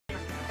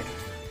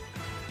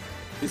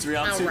Is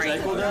Ryamsu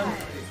Jackal done?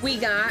 We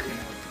got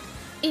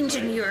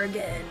Injanear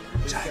again.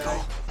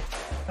 Jackal.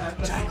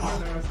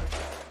 Jackal.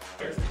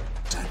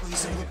 Jackal, you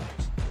say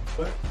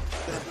what?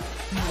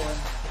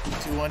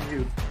 2-1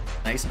 you.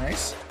 Nice,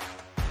 nice.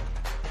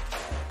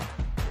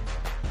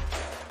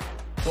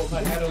 Well,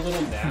 I had a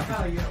little nap.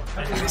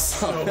 I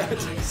saw that.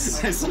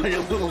 I saw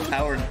your little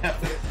power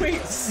nap.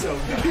 Wait, so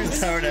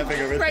nice. Power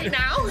napping over Right there.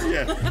 now?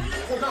 Yeah.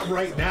 Well, not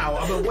right now.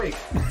 I'm awake.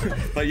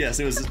 But yes,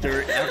 it was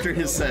after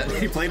his set.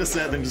 He played a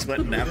set, then just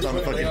went and napped on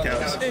the fucking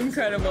couch.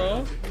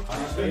 Incredible.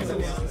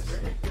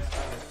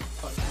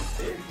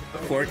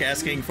 Fork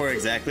asking for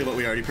exactly what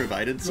we already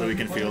provided, so we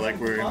can feel like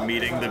we're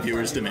meeting the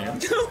viewer's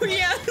demand. Oh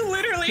yeah,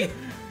 literally.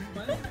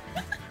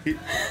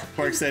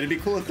 Fork said it'd be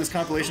cool if this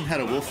compilation had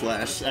a wolf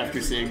flash.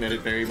 After seeing that it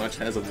very much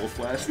has a wolf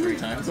flash 3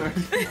 times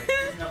already.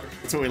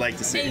 That's what we like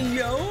to see. Hey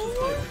yo.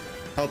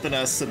 Helping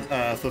us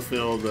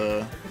fulfill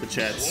the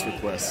chat's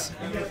requests.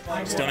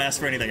 Just don't ask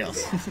for anything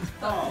else.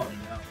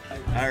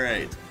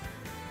 Alright.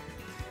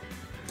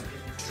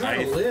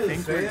 I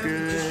think we're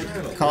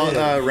good. Call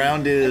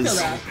round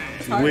is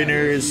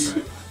winners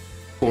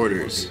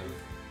quarters.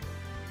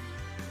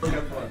 Ooh.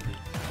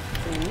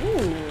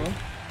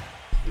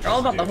 They're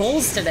all about the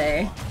holes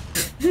today.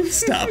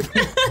 Stop.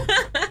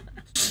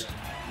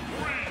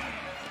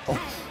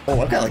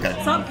 Oh, I've got like a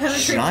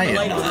giant.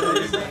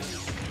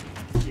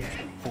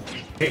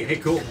 Hey,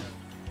 cool.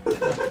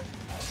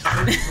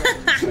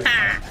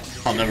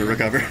 I'll never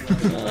recover.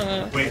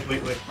 Wait.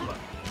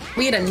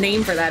 We had a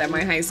name for that at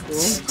my high school.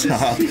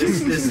 Stop.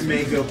 This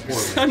may go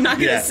poorly. I'm not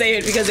gonna Yeah. say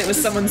it because it was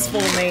someone's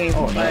full name.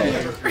 Oh,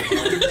 no. But...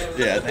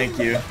 Yeah, thank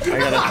you. I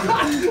gotta.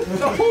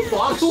 The whole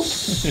bottle.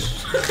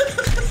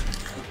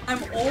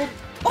 I'm old.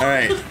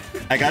 Alright,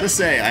 I gotta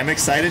say, I'm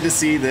excited to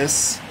see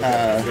this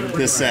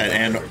this set,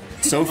 and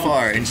so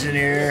far,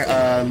 Injanear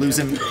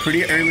losing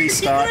pretty early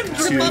stock The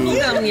to...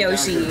 bubblegum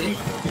Yoshi.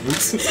 You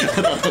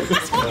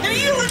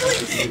look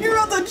like you're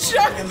on the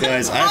chuck.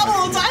 Guys,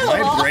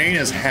 my brain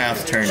is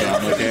half turned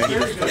on, okay? He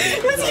was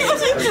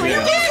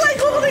like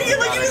holding it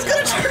like he was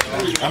gonna turn.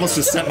 I almost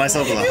just sent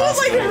myself to the He was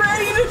like hospital.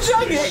 ready to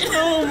chug it.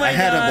 Oh my god. I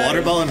had a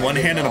water bottle in one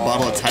hand and a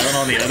bottle of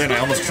Tylenol in the other, and I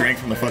almost drank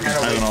from the fucking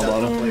Tylenol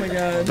bottle. Oh my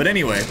god. But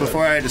anyway,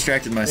 before I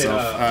distracted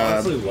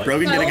myself,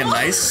 Brogan getting a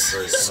nice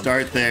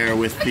start there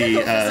with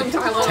the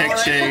tech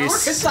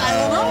chase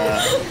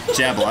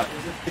jab lock.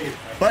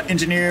 But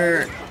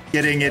Injanear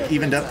getting it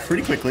evened up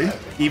pretty quickly.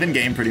 Even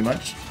game, pretty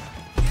much.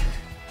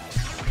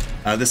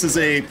 This is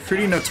a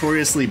pretty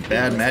notoriously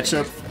bad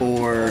matchup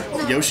for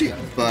Yoshi,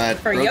 but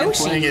For Brogan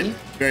Yoshi? playing it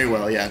very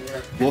well, yeah.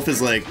 Wolf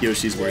is like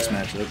Yoshi's worst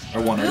matchup,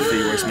 or one of the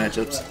worst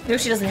matchups.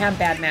 Yoshi doesn't have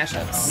bad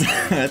mashups.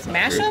 That's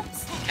not true.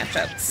 Mashups?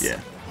 Matchups. Yeah,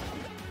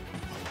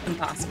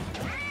 Impossible.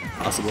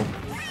 possible.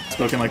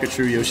 Spoken like a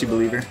true Yoshi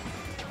believer.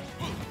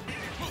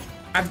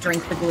 I've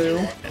drank the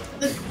glue.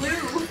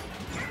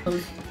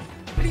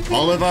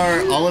 All of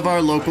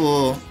our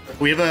local,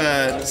 we have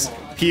a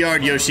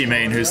PR'd Yoshi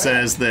main who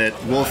says that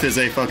Wolf is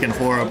a fucking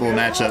horrible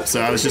matchup,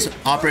 so I was just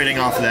operating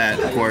off that,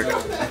 Quark.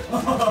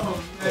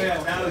 Oh,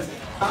 man, that was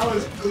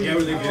cool. Yeah,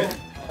 were they good?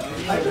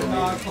 I did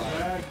not come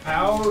back.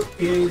 How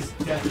is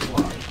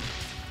Deathlock?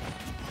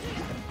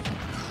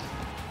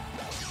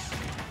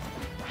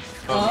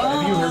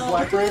 Have you heard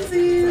Black Red? Oh,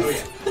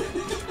 yeah.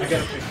 I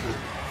got a picture.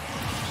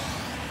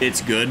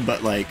 It's good,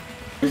 but like...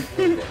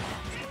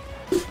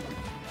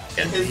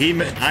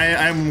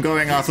 I'm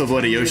going off of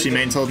what a Yoshi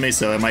main told me,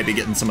 so I might be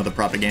getting some of the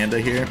propaganda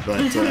here,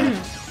 but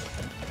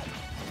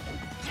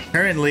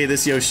apparently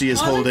this Yoshi is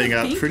holding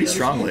up pretty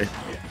strongly.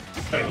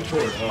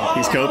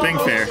 He's coping,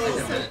 fair.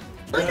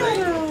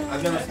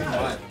 I've never seen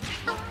that.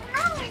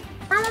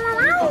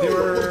 They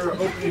were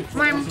opening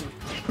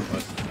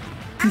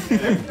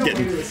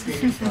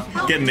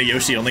Getting the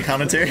Yoshi only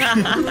commentary.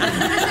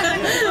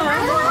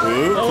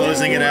 Ooh,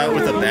 closing it out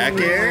with a back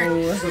air.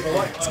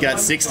 It's got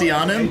 60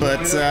 on him,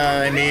 but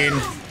I mean,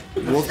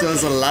 Wolf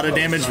does a lot of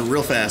damage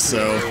real fast,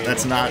 so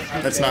that's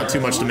not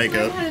too much to make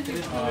up.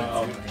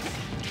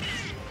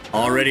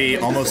 Already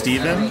almost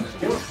even.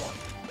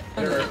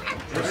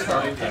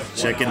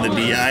 Checking the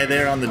DI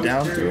there on the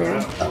down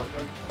throw.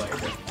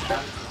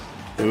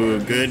 Ooh,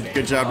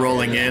 good job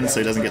rolling in so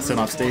he doesn't get sent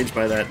off stage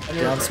by that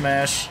down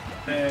smash.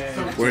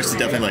 Worst is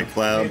definitely like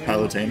Cloud,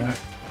 Palutena.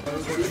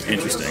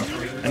 Interesting.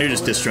 I knew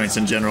just disjoints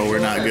in general were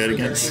not good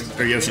against,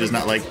 or Yoshi does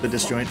not like the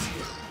disjoints.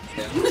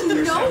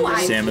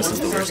 Samus is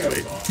the worst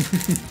weight.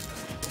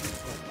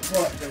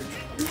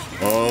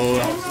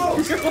 Oh,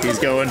 he's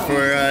going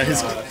for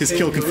his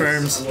kill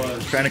confirms,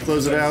 trying to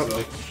close it out.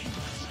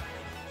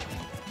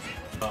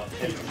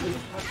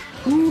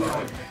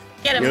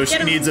 Get him, Yoshi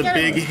get him, needs a get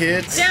him. big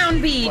hit. Down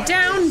B,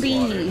 down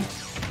B.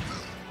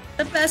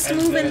 The best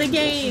move in the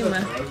game.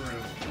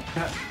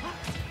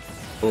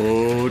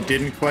 Oh,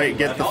 didn't quite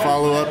get the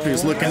follow-up he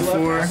was looking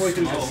for.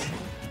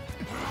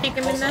 Kick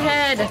him in the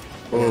head.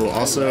 Oh,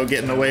 also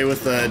getting away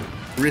with a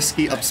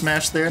risky up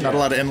smash there. Not a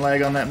lot of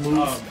in-lag on that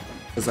move,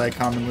 as I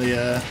commonly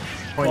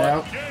point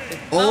out.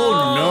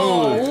 Oh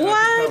no!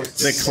 What?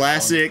 The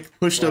classic,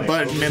 pushed a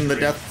button in the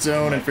death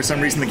zone, and for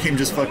some reason the game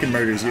just fucking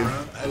murders you.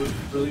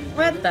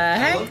 What the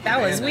heck? That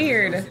was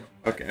weird.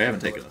 Okay, I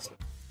haven't taken this.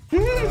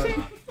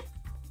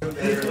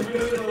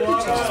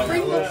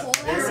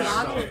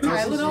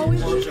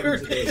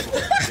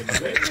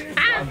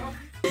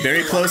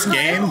 Very close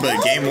game,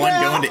 but game one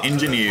going to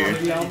Injanear.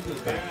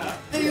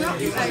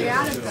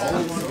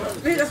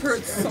 It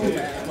hurts so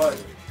bad.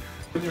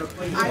 I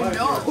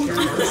know.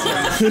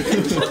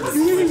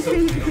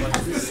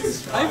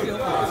 I feel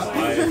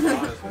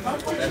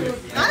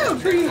I have a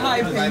pretty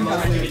high pain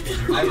value.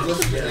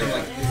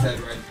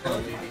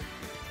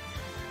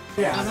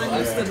 I'm not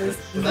used to this.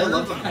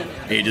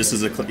 Aegis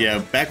is yeah,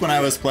 back when I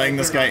was playing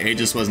this guy,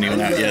 Aegis wasn't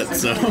even out yet,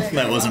 so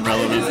that wasn't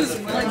relevant.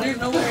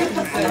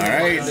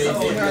 Alright,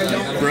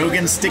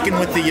 Brogan sticking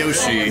with the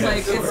Yoshi.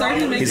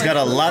 He's got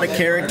a lot of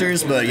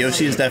characters, but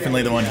Yoshi is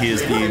definitely the one he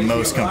is the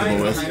most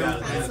comfortable with.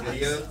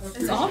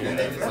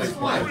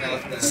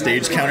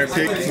 Stage counter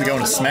pick, we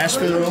going to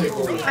Smashville.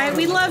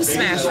 We love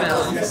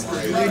Smashville.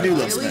 We do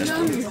love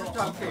Smashville.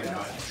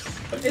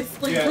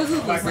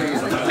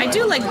 I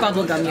do like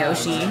Bubblegum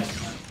Yoshi.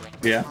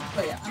 Yeah.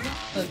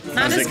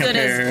 Not as good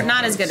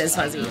as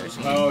Fuzzy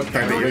Yoshi.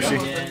 Carpet Yoshi.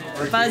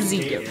 Fuzzy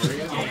Yoshi.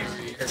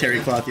 Terry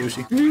cloth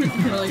Yoshi.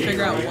 Really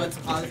figure out what's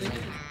causing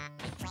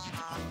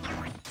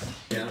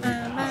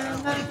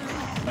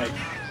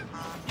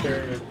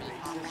it.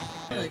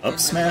 Up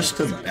smash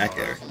to back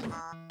air.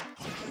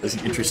 There's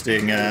an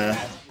interesting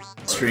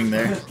string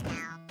there.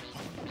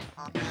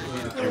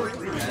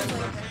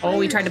 Oh,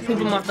 we tried to poop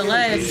him off the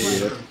ledge.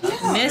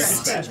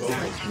 Missed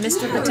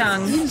with the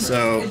tongue.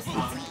 So,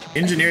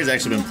 Injanear's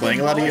actually been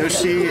playing a lot of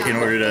Yoshi in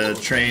order to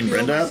train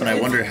Brenda up, and I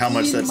wonder how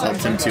much that's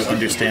helped him to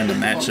understand the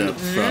matchup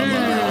from,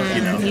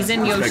 you know... He's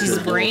in Yoshi's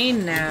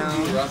brain now.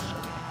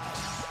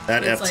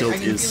 That F tilt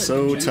is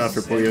so tough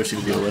for poor Yoshi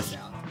to deal with.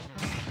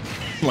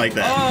 Like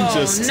that. Oh,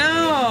 just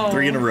no!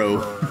 3 in a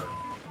row.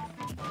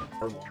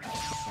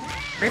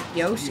 Rip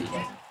Yoshi.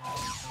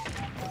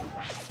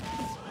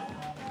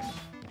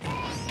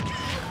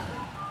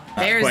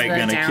 There's Quite the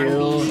gonna down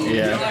kill. B.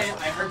 Yeah.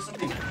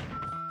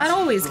 That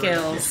always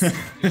kills.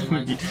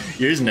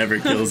 Yours never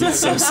kills. It's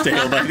so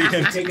stale by the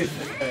end. I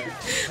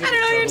don't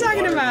know what you're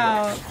talking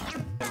about.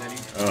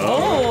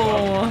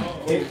 Oh.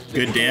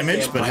 Good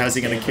damage, but how's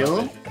he gonna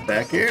kill?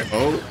 Back here.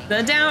 Oh.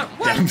 The down.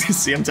 What?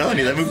 See, I'm telling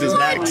you, that move does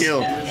not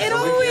kill. It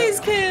always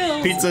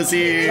kills. Pizza's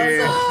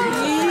here.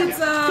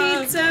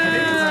 Pizza.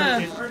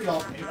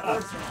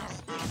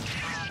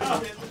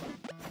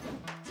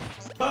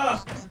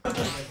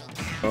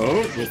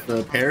 Oh, with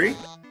the parry.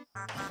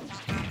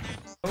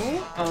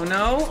 Oh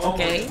no.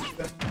 Okay.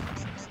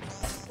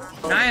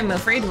 I'm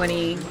afraid when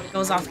he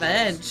goes off the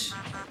edge.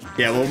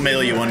 Yeah, we'll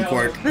mail you one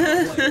cork.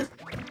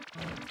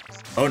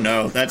 Oh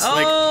no, that's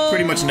like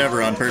pretty much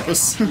never on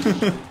purpose.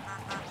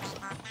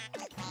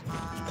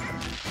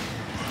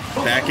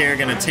 Back air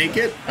gonna take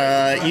it.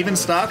 Even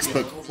stocks,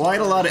 but quite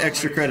a lot of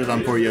extra credit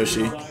on poor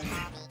Yoshi.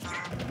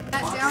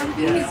 That down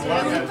B is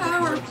really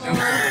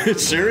powerful. It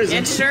sure isn't.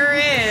 It sure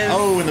is.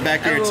 Oh, in the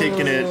back air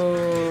taking it.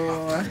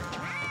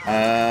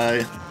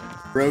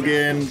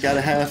 Brogan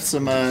gotta have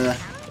some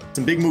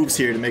big moves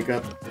here to make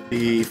up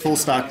the full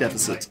stock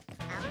deficit.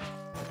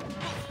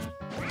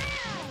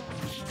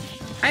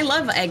 I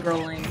love egg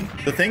rolling.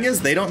 The thing is,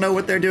 they don't know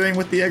what they're doing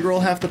with the egg roll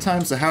half the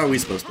time, so how are we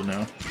supposed to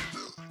know?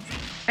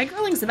 Egg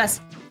rolling's the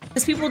best.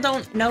 Because people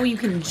don't know you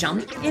can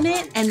jump in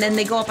it, and then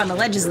they go up on the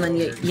ledges and then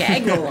you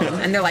egg roll them.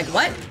 And they're like,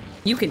 what?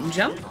 You can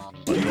jump?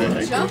 But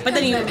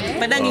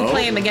then you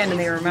play them again and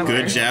they remember.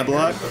 Good jab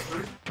block.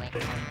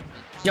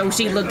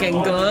 Yoshi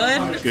looking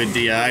good. Good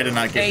DI to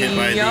not get hit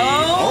by yo. the...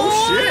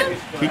 Oh, shit!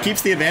 He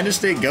keeps the advantage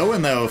state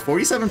going, though.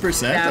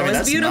 47%. I mean,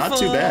 that's beautiful. not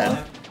too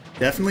bad.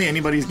 Definitely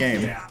anybody's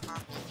game.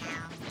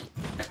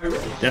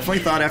 Definitely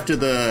thought after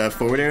the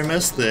forward air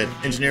miss that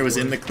Injanear was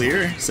in the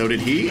clear. So did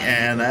he,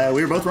 and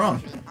we were both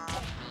wrong.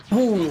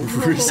 Ooh,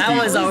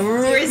 that was a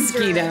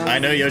risky down. I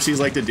know Yoshi's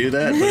like to do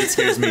that, but it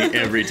scares me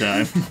every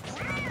time.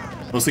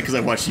 Mostly because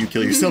I've watched you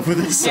kill yourself with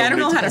it so I don't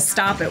know many how to times.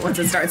 stop it once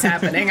it starts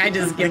happening. I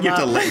just give I think you have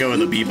up. to let go of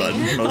the B button,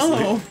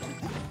 mostly. Oh.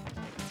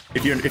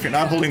 If you're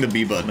not holding the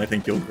B button, I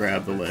think you'll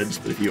grab the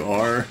ledge. But if you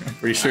are, I'm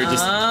pretty sure it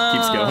just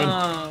keeps going.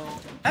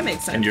 That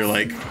makes sense. And you're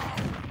like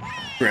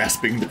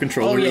grasping the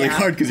controller really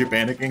hard because you're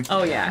panicking.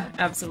 Oh yeah,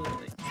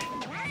 absolutely.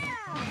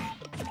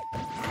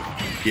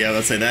 Yeah,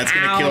 let's say that's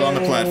gonna kill on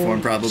the platform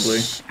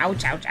probably.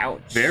 Ouch, ouch,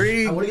 ouch.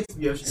 Very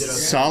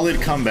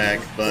solid comeback,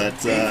 but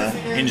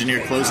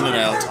Injanear closing it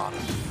out.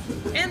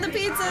 And the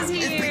pizza's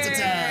here.